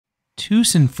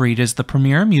TusenFryd is the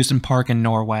premier amusement park in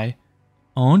Norway.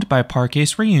 Owned by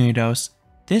Parques Reunidos,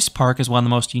 this park is one of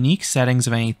the most unique settings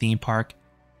of any theme park.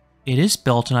 It is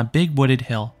built on a big wooded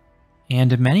hill,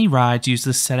 and many rides use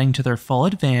this setting to their full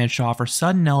advantage to offer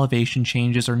sudden elevation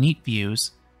changes or neat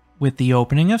views. With the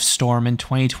opening of Storm in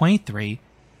 2023,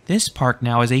 this park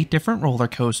now has 8 different roller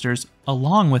coasters,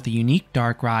 along with a unique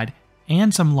dark ride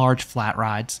and some large flat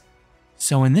rides.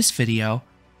 So in this video,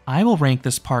 I will rank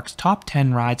this park's top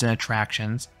 10 rides and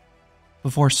attractions.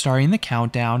 Before starting the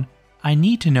countdown, I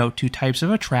need to note 2 types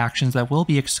of attractions that will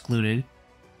be excluded.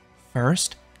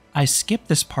 First, I skipped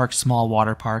this park's small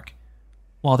water park.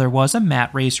 While there was a mat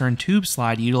racer and tube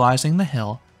slide utilizing the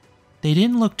hill, they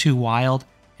didn't look too wild,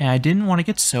 and I didn't want to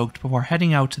get soaked before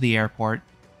heading out to the airport.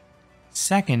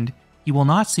 Second, you will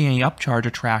not see any upcharge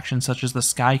attractions such as the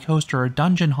Sky Coaster or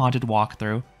Dungeon Haunted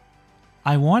walkthrough.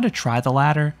 I wanted to try the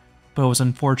latter, but it was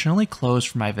unfortunately closed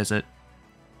for my visit.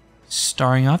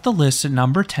 Starting off the list at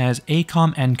number 10 is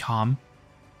ACOM NCOM.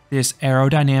 This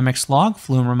aerodynamics log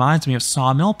flume reminds me of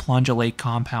Sawmill Plunge at Lake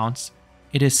Compounce.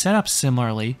 It is set up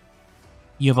similarly.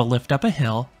 You have a lift up a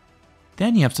hill,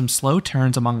 then you have some slow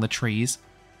turns among the trees.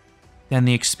 Then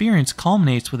the experience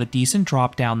culminates with a decent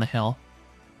drop down the hill.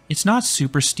 It's not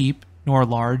super steep nor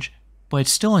large, but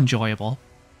it's still enjoyable.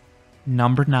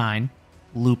 Number 9,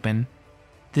 Lupin.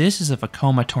 This is a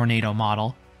Vekoma Tornado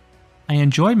model. I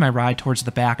enjoyed my ride towards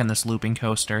the back in this looping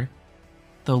coaster.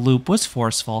 The loop was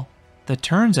forceful, the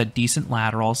turns had decent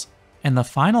laterals, and the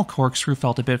final corkscrew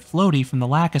felt a bit floaty from the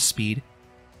lack of speed.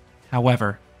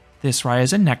 However, this ride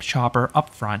is a neck chopper up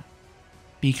front.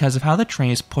 Because of how the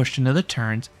train is pushed into the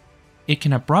turns, it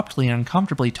can abruptly and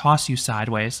uncomfortably toss you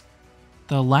sideways.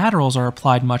 The laterals are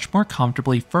applied much more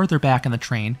comfortably further back in the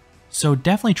train, so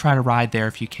definitely try to ride there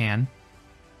if you can.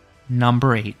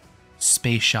 Number 8,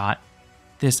 Space Shot.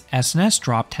 This S&S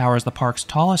drop tower is the park's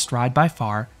tallest ride by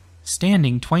far,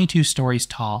 standing 22 stories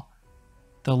tall.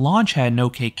 The launch had an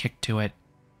okay kick to it.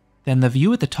 Then the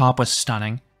view at the top was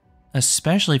stunning,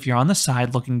 especially if you're on the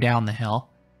side looking down the hill.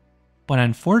 But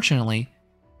unfortunately,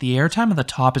 the airtime at the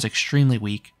top is extremely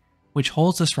weak, which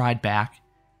holds this ride back.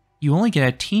 You only get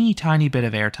a teeny tiny bit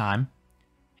of airtime.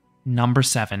 Number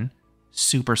 7,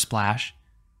 Super Splash.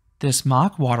 This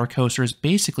mock water coaster is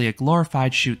basically a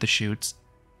glorified shoot-the-chutes.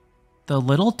 The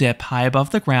little dip high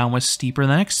above the ground was steeper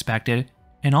than expected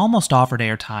and almost offered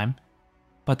airtime,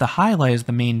 but the highlight is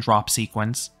the main drop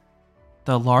sequence.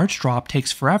 The large drop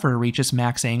takes forever to reach its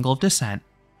max angle of descent,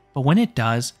 but when it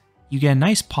does, you get a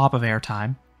nice pop of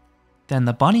airtime. Then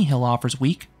the bunny hill offers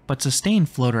weak but sustained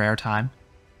floater airtime.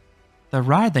 The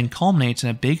ride then culminates in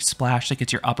a big splash that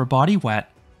gets your upper body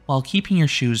wet while keeping your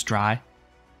shoes dry.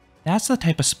 That's the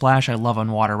type of splash I love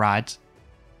on water rides.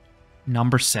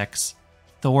 Number 6,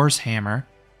 Thor's Hammer.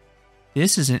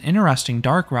 This is an interesting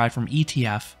dark ride from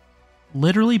ETF.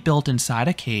 Literally built inside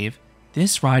a cave,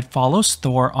 this ride follows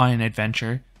Thor on an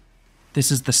adventure.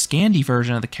 This is the Scandi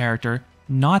version of the character,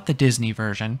 not the Disney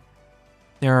version.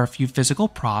 There are a few physical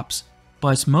props,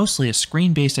 but it's mostly a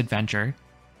screen-based adventure.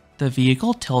 The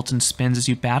vehicle tilts and spins as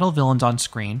you battle villains on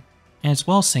screen, and it's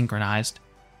well synchronized.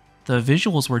 The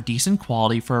visuals were decent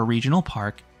quality for a regional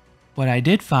park, but I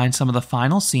did find some of the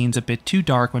final scenes a bit too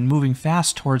dark when moving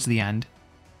fast towards the end.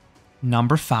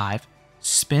 Number 5,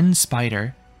 Spin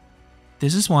Spider.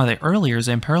 This is one of the earlier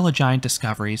Zamperla Giant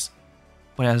discoveries,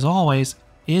 but as always,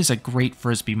 it is a great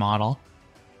frisbee model.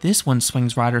 This one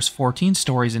swings riders 14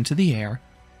 stories into the air,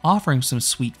 offering some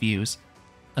sweet views,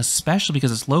 especially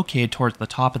because it's located towards the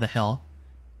top of the hill,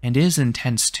 and is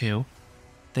intense too.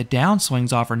 The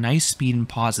downswings offer nice speed and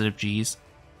positive Gs.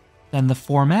 Then the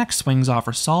 4MAX swings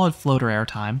offer solid floater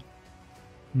airtime.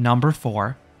 Number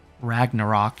 4,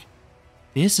 Ragnarok.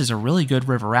 This is a really good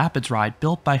river rapids ride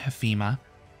built by Hefima.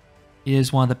 It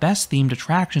is one of the best themed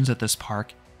attractions at this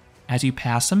park, as you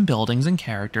pass some buildings and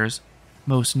characters,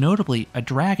 most notably a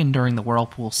dragon during the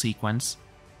whirlpool sequence.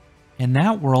 And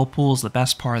that whirlpool is the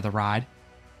best part of the ride.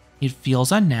 It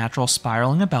feels unnatural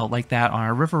spiraling about like that on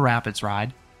a river rapids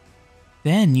ride.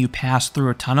 Then you pass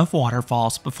through a ton of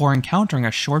waterfalls before encountering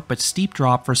a short but steep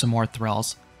drop for some more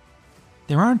thrills.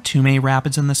 There aren't too many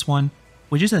rapids in this one,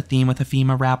 which is a theme with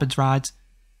Hefima rapids rides,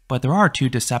 but there are 2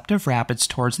 deceptive rapids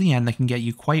towards the end that can get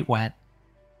you quite wet,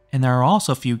 and there are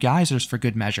also a few geysers for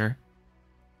good measure.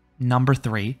 Number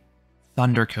 3,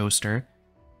 Thunder Coaster.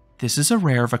 This is a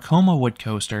rare Vekoma wood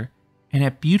coaster, and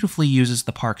it beautifully uses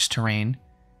the park's terrain.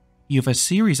 You have a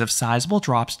series of sizable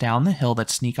drops down the hill that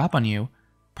sneak up on you,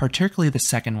 particularly the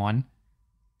second one.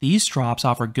 These drops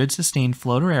offer good sustained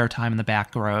floater airtime in the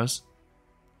back rows.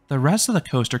 The rest of the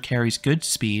coaster carries good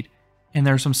speed, and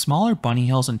there are some smaller bunny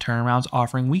hills and turnarounds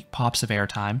offering weak pops of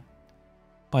airtime.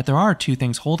 but there are two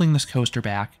things holding this coaster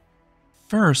back.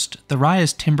 First, the ride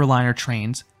is Timberliner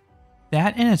trains.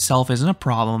 That in itself isn't a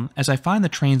problem, as I find the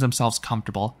trains themselves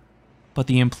comfortable, but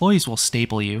the employees will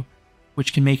staple you,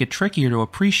 which can make it trickier to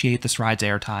appreciate this ride's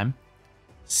airtime.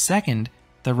 Second,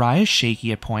 the ride is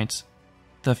shaky at points.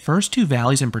 The first two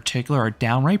valleys in particular are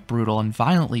downright brutal and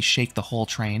violently shake the whole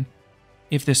train.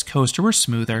 If this coaster were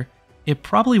smoother, it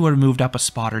probably would have moved up a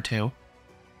spot or two.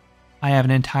 I have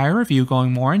an entire review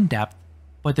going more in depth,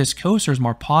 but this coaster is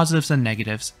more positives than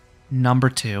negatives. Number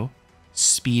 2,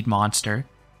 Speed Monster.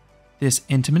 This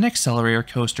intimate accelerator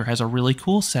coaster has a really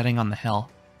cool setting on the hill.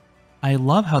 I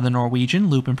love how the Norwegian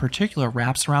loop in particular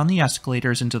wraps around the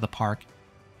escalators into the park.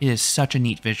 It is such a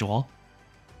neat visual.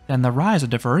 Then the ride has a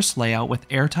diverse layout with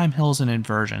airtime hills and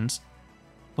inversions,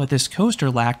 but this coaster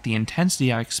lacked the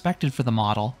intensity I expected for the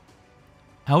model.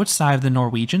 Outside of the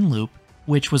Norwegian loop,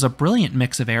 which was a brilliant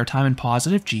mix of airtime and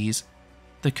positive Gs,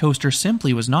 the coaster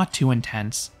simply was not too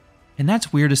intense, and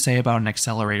that's weird to say about an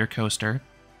accelerator coaster.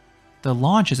 The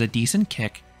launch is a decent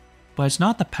kick, but it's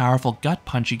not the powerful gut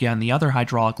punch you get on the other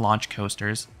hydraulic launch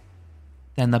coasters.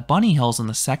 Then the bunny hills in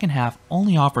the second half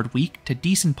only offered weak to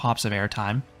decent pops of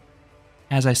airtime.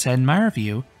 As I said in my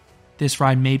review, this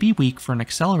ride may be weak for an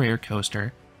accelerator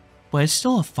coaster, but it's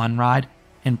still a fun ride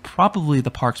and probably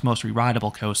the park's most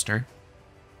re-rideable coaster.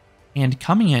 And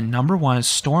coming in number 1 is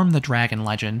Storm the Dragon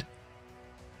Legend.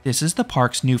 This is the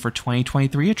park's new for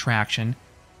 2023 attraction,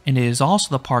 and it is also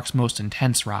the park's most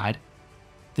intense ride.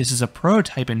 This is a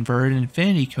prototype inverted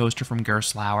infinity coaster from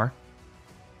Gerstlauer.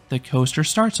 The coaster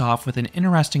starts off with an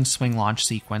interesting swing launch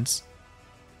sequence.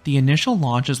 The initial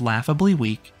launch is laughably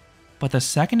weak, but the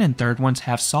second and third ones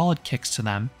have solid kicks to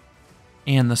them.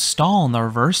 And the stall on the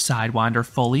reverse sidewinder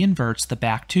fully inverts the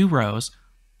back 2 rows,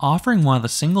 offering one of the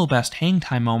single best hang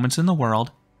time moments in the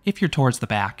world if you're towards the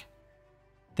back.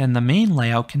 Then the main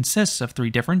layout consists of 3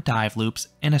 different dive loops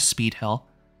and a speed hill.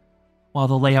 While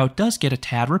the layout does get a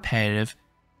tad repetitive,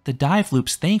 the dive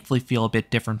loops thankfully feel a bit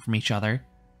different from each other.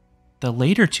 The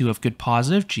later 2 have good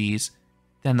positive Gs,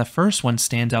 then the first one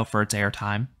stands out for its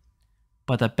airtime.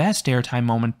 But the best airtime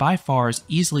moment by far is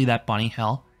easily that bunny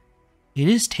hill. It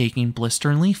is taking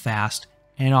blisteringly fast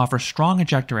and offers strong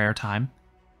ejector airtime.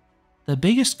 The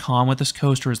biggest con with this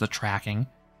coaster is the tracking.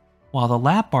 While the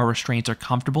lap bar restraints are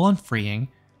comfortable and freeing,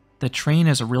 the train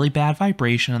has a really bad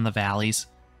vibration in the valleys.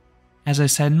 As I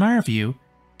said in my review,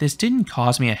 this didn't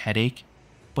cause me a headache,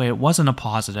 but it wasn't a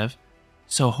positive,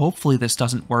 so hopefully this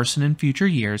doesn't worsen in future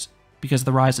years because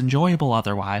the ride's enjoyable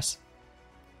otherwise.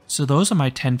 So those are my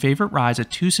 10 favorite rides at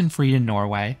TusenFryd in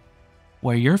Norway.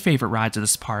 What are your favorite rides at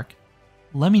this park?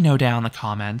 Let me know down in the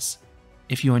comments.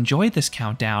 If you enjoyed this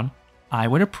countdown, I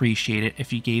would appreciate it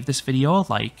if you gave this video a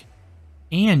like,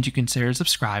 and you consider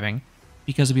subscribing,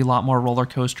 because there'll be a lot more roller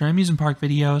coaster and amusement park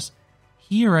videos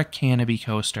here at Canopy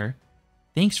Coaster.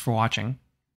 Thanks for watching.